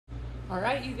All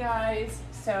right, you guys,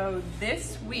 so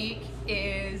this week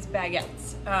is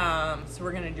baguettes. So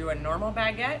we're gonna do a normal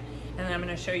baguette, and then I'm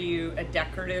gonna show you a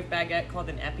decorative baguette called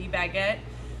an epi baguette,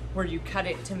 where you cut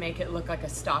it to make it look like a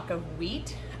stalk of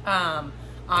wheat.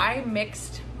 I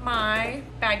mixed my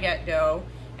baguette dough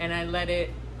and I let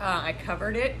it, I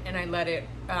covered it and I let it,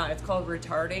 it's called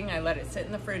retarding. I let it sit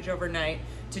in the fridge overnight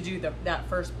to do that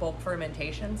first bulk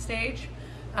fermentation stage.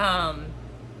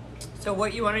 So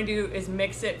what you want to do is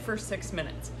mix it for 6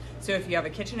 minutes. So if you have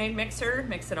a KitchenAid mixer,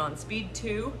 mix it on speed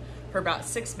 2 for about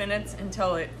 6 minutes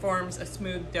until it forms a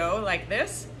smooth dough like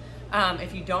this.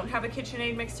 If you don't have a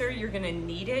KitchenAid mixer, you're going to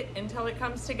knead it until it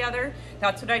comes together.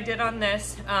 That's what I did on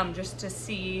this, just to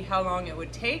see how long it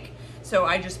would take. So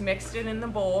I just mixed it in the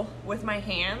bowl with my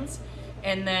hands,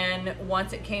 and then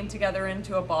once it came together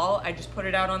into a ball, I just put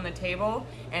it out on the table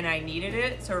and I kneaded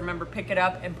it. So remember, pick it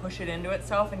up and push it into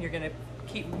itself, and you're going to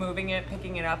keep moving it,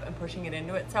 picking it up and pushing it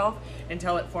into itself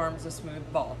until it forms a smooth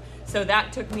ball. So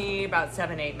that took me about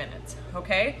 7-8 minutes.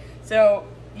 Okay, so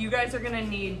you guys are gonna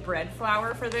need bread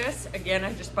flour for this. Again,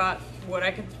 I just bought what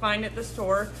I could find at the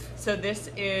store. So this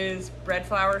is bread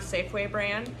flour, Safeway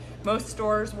brand. Most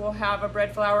stores will have a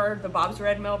bread flour. The Bob's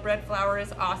Red Mill bread flour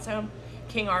is awesome.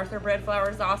 King Arthur bread flour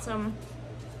is awesome.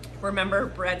 Remember,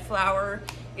 bread flour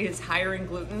is higher in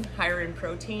gluten, higher in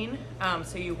protein.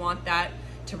 So you want that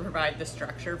to provide the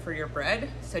structure for your bread.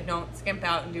 So don't skimp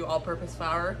out and do all-purpose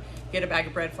flour. Get a bag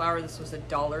of bread flour. This was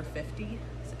 $1.50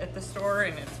 at the store,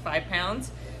 and it's 5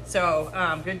 pounds. So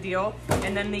good deal.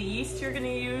 And then the yeast you're gonna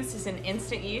use is an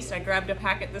instant yeast. I grabbed a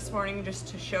packet this morning just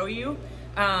to show you.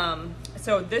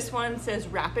 So this one says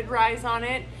Rapid Rise on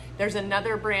it. There's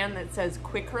another brand that says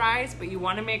Quick Rise, but you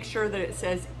wanna make sure that it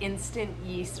says instant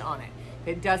yeast on it.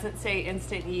 If it doesn't say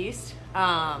instant yeast,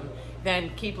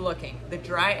 then keep looking. The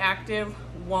dry active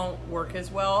won't work as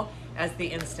well as the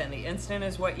instant. The instant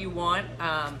is what you want,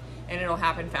 and it'll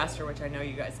happen faster, which I know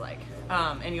you guys like,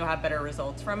 and you'll have better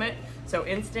results from it. So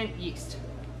instant yeast.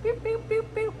 Boop, boop, boop,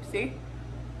 boop. See?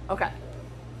 Okay.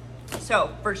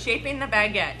 So for shaping the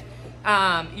baguette,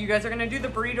 you guys are gonna do the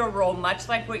burrito roll much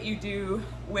like what you do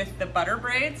with the butter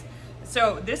braids.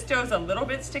 So this dough's a little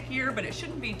bit stickier, but it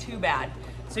shouldn't be too bad.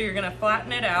 So you're gonna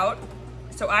flatten it out.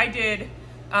 So I did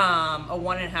a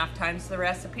 1.5 times the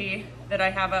recipe that I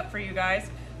have up for you guys.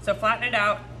 So flatten it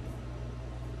out,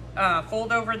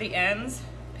 fold over the ends,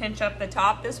 pinch up the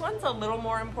top. This one's a little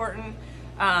more important.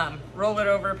 Roll it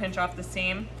over, pinch off the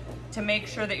seam to make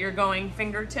sure that you're going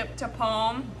fingertip to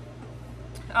palm,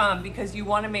 because you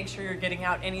want to make sure you're getting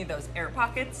out any of those air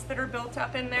pockets that are built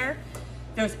up in there.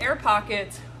 Those air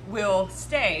pockets will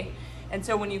stay, and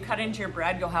so when you cut into your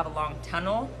bread, you'll have a long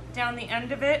tunnel down the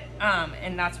end of it,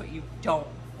 and that's what you don't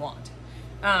want.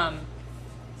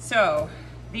 So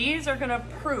these are gonna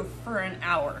proof for an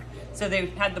hour. So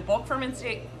they've had the bulk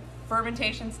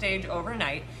fermentation stage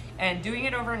overnight, and doing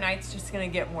it overnight is just gonna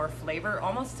get more flavor,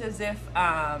 almost as if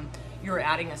you're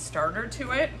adding a starter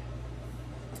to it.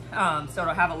 So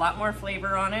it'll have a lot more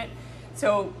flavor on it.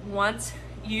 So once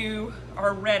you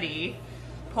are ready,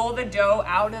 pull the dough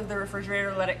out of the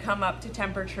refrigerator, let it come up to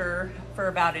temperature for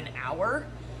about an hour,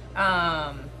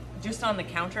 just on the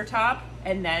countertop,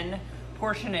 and then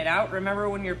portion it out. Remember,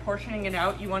 when you're portioning it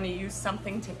out, you want to use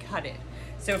something to cut it.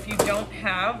 So if you don't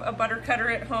have a butter cutter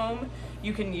at home,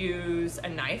 you can use a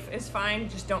knife is fine.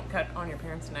 Just don't cut on your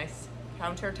parents' nice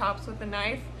countertops with a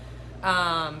knife.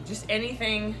 Just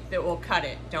anything that will cut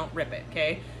it, don't rip it,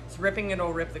 okay? So ripping it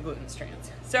will rip the gluten strands.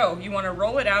 So you want to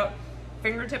roll it out,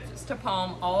 fingertips to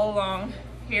palm all along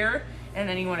here, and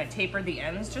then you want to taper the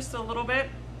ends just a little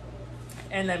bit,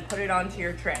 and then put it onto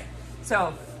your tray.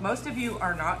 So most of you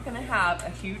are not gonna have a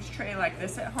huge tray like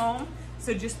this at home,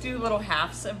 so just do little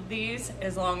halves of these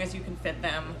as long as you can fit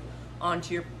them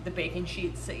onto the baking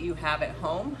sheets that you have at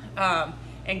home,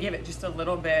 and give it just a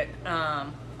little bit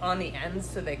on the ends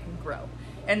so they can grow.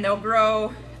 And they'll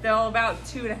about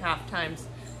 2.5 times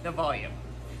the volume.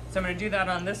 So I'm gonna do that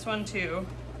on this one too.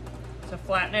 So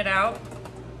flatten it out,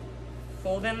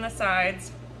 fold in the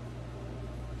sides,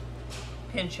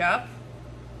 pinch up,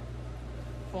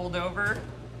 fold over,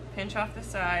 pinch off the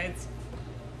sides,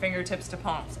 fingertips to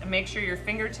palms, and make sure your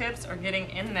fingertips are getting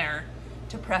in there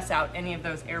to press out any of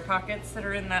those air pockets that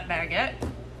are in that baguette.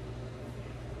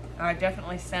 I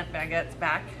definitely sent baguettes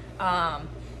back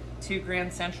to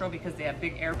Grand Central because they have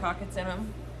big air pockets in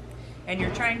them. And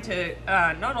you're trying to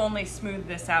not only smooth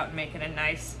this out and make it a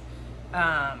nice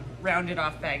rounded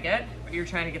off baguette, but you're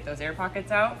trying to get those air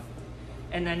pockets out.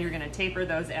 And then you're gonna taper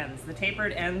those ends. The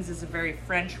tapered ends is a very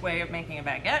French way of making a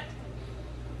baguette.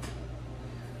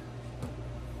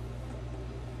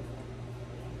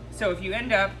 So if you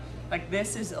end up like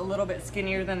this is a little bit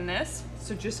skinnier than this.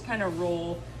 So just kind of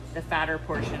roll the fatter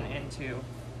portion into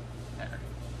there.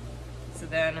 So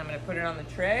then I'm gonna put it on the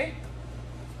tray.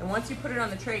 And once you put it on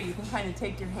the tray, you can kind of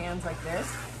take your hands like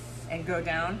this and go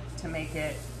down to make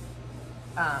it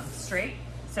straight.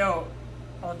 So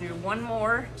I'll do one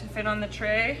more to fit on the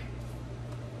tray.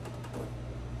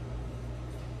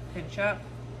 Pinch up,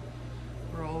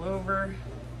 roll over,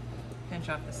 pinch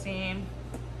off the seam.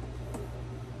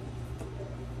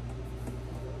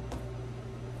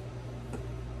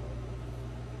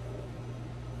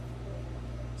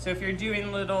 So if you're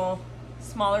doing little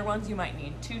smaller ones, you might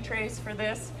need 2 trays for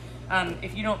this.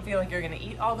 If you don't feel like you're gonna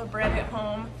eat all the bread at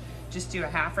home, just do a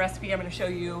half recipe. I'm gonna show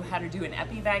you how to do an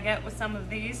epi baguette with some of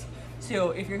these.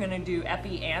 So if you're gonna do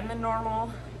epi and the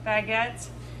normal baguettes,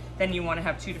 then you wanna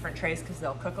have 2 different trays because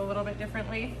they'll cook a little bit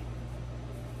differently.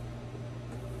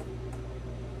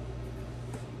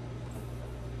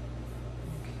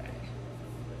 Okay.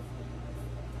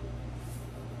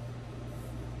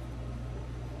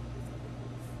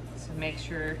 So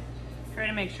try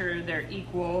to make sure they're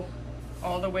equal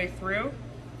all the way through,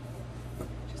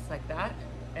 just like that.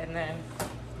 And then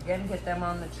again, get them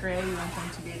on the tray. You want them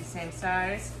to be the same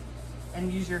size,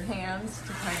 and use your hands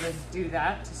to kind of do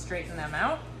that to straighten them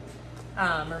out.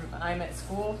 I'm at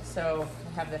school, so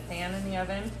I have the fan in the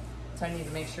oven, so I need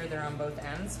to make sure they're on both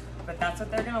ends. But that's what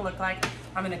they're gonna look like.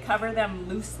 I'm gonna cover them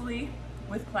loosely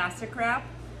with plastic wrap.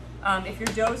 If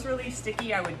your dough's really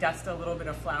sticky, I would dust a little bit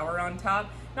of flour on top.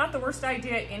 Not the worst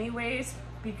idea anyways,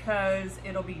 because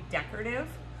it'll be decorative.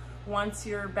 Once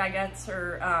your baguettes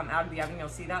are out of the oven, you'll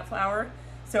see that flour.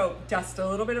 So dust a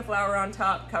little bit of flour on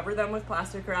top, cover them with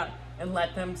plastic wrap, and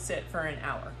let them sit for an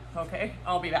hour, okay?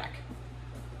 I'll be back.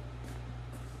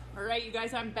 All right, you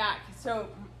guys, I'm back. So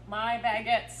my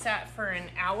baguettes sat for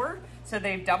an hour, so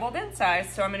they've doubled in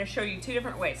size. So I'm gonna show you 2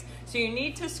 different ways. So you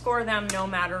need to score them no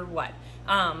matter what.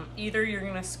 Either you're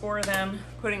gonna score them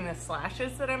putting the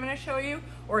slashes that I'm gonna show you,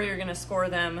 or you're gonna score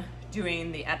them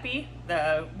doing the epi,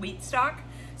 the wheat stock.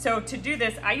 So to do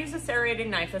this, I use a serrated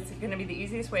knife. That's gonna be the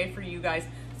easiest way for you guys.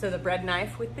 So the bread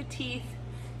knife with the teeth,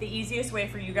 the easiest way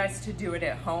for you guys to do it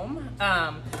at home.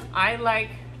 I like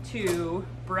to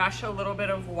brush a little bit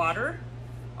of water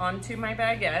onto my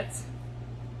baguettes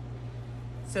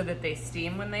so that they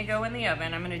steam when they go in the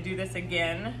oven. I'm gonna do this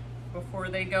again before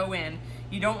they go in.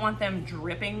 You don't want them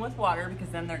dripping with water because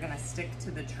then they're gonna stick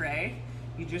to the tray.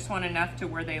 You just want enough to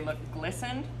where they look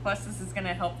glistened. Plus this is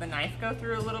gonna help the knife go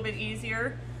through a little bit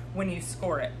easier when you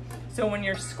score it. So when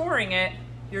you're scoring it,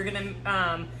 you're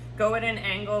gonna go at an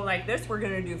angle like this. We're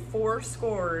gonna do 4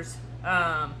 scores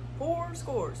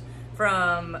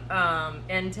from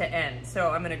end to end.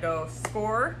 So I'm gonna go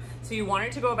score. So you want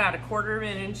it to go about 1/4 of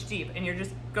an inch deep, and you're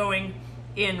just going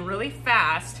in really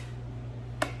fast,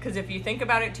 because if you think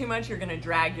about it too much, you're gonna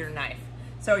drag your knife.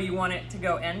 So you want it to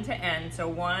go end to end. So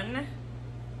 1,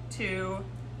 2,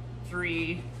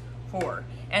 3, 4.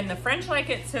 And the French like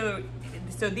it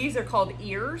so these are called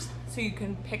ears, so you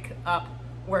can pick up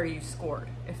where you scored,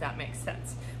 if that makes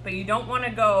sense. But you don't want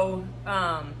to go,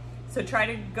 so try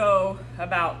to go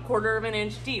about 1/4 of an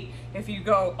inch deep. If you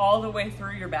go all the way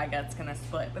through, your baguette's gonna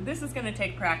split. But this is gonna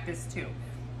take practice too.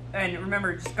 And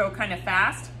remember, just go kind of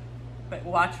fast, but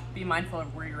be mindful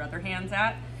of where your other hand's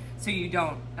at, so you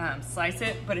don't slice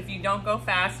it. But if you don't go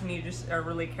fast and you just are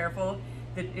really careful,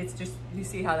 that it's just, you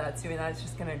see how that's doing that, it's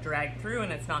just gonna drag through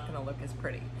and it's not gonna look as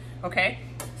pretty. Okay,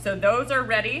 so those are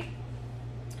ready.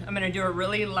 I'm gonna do a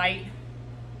really light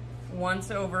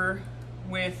once over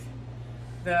with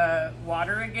the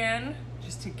water again,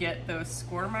 just to get those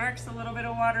score marks, a little bit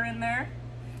of water in there.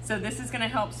 So this is gonna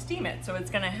help steam it. So it's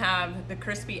gonna have the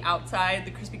crispy outside,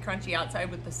 the crispy crunchy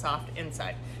outside with the soft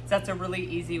inside. So that's a really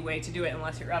easy way to do it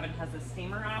unless your oven has a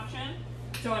steamer option.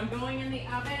 So I'm going in the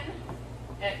oven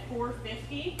at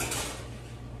 450.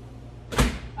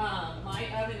 My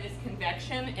oven is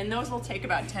convection, and those will take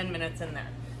about 10 minutes in there.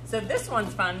 So this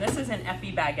one's fun. This is an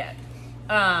epi baguette.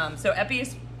 So epi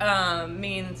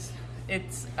means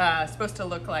it's supposed to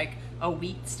look like a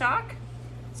wheat stock.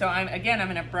 So I'm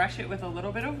gonna brush it with a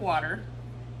little bit of water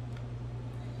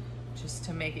just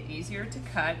to make it easier to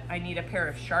cut. I need a pair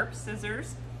of sharp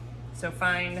scissors. So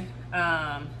find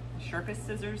the sharpest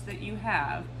scissors that you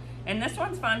have. And this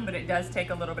one's fun, but it does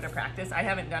take a little bit of practice. I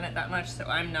haven't done it that much, so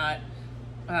I'm not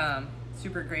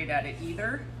super great at it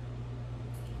either.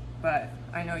 But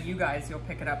I know you guys, you'll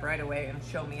pick it up right away and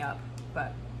show me up.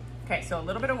 But okay, so a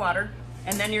little bit of water,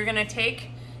 and then you're gonna take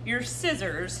your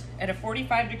scissors at a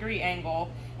 45-degree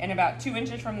angle and about 2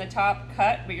 inches from the top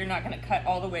cut, but you're not gonna cut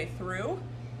all the way through.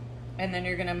 And then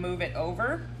you're gonna move it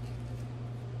over,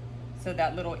 so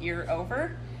that little ear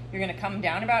over, You're gonna come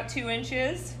down about 2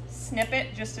 inches, snip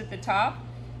it just at the top,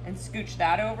 and scooch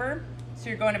that over. So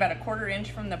you're going about a 1/4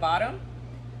 inch from the bottom.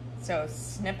 So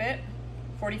snip it,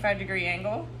 45-degree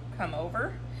angle, come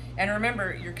over. And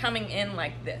remember, you're coming in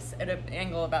like this, at an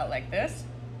angle about like this.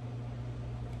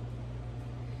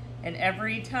 And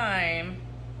every time,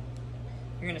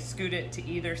 you're gonna scoot it to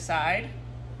either side.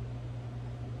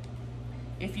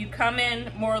 If you come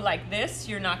in more like this,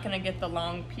 you're not gonna get the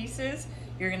long pieces.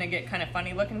 You're gonna get kind of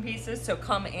funny looking pieces. So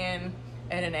come in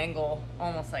at an angle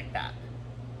almost like that.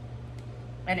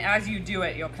 And as you do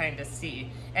it, you'll kind of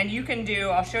see. And you can do,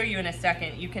 I'll show you in a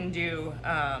second, you can do,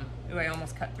 ooh, I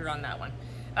almost cut through on that one.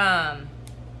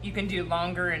 You can do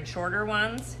longer and shorter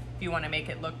ones if you wanna make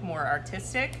it look more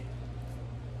artistic.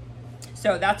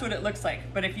 So that's what it looks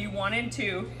like. But if you wanted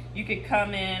to, you could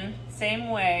come in same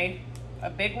way, a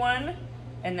big one,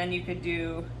 and then you could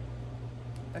do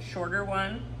a shorter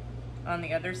one on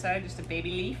the other side, just a baby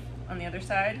leaf on the other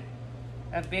side,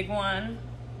 a big one,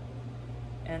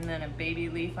 and then a baby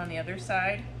leaf on the other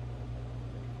side.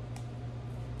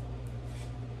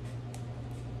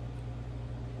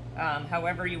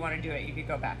 However you want to do it, you could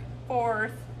go back and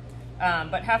forth,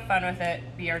 but have fun with it,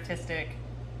 be artistic,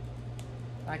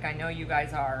 like I know you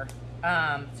guys are.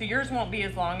 So yours won't be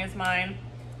as long as mine,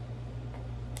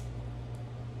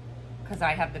 because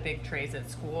I have the big trays at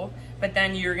school. But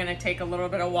then you're gonna take a little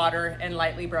bit of water and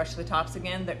lightly brush the tops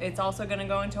again. It's also gonna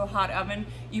go into a hot oven.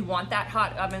 You want that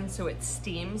hot oven so it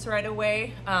steams right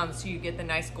away, so you get the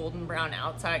nice golden brown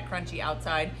outside, crunchy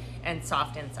outside, and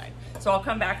soft inside. So I'll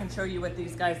come back and show you what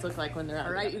these guys look like when they're out.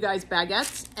 All right, you guys,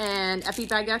 baguettes and epi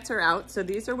baguettes are out. So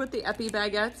these are what the epi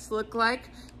baguettes look like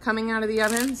coming out of the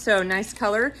oven. So nice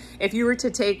color. If you were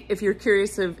to take, if you're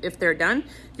curious if they're done,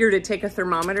 you're to take a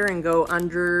thermometer and go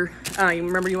under, you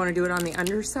remember you want to do it on the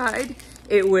underside,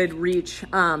 it would reach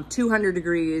 200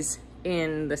 degrees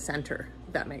in the center,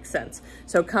 if that makes sense.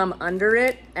 So come under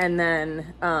it and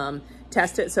then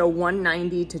test it, so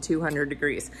 190 to 200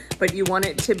 degrees. But you want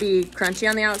it to be crunchy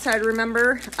on the outside,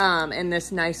 remember, and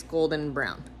this nice golden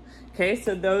brown. Okay,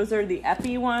 so those are the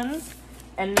epi ones.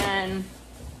 And then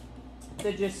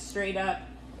the just straight up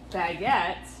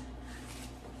baguettes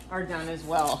are done as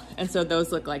well. And so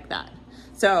those look like that.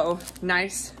 So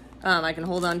nice, I can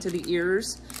hold on to the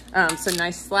ears. So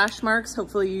nice slash marks,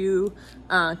 hopefully you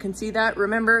can see that.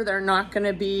 Remember, they're not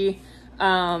gonna be,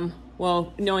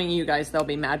 well, knowing you guys, they'll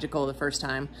be magical the first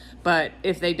time. But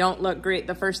if they don't look great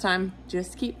the first time,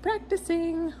 just keep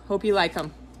practicing. Hope you like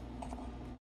them.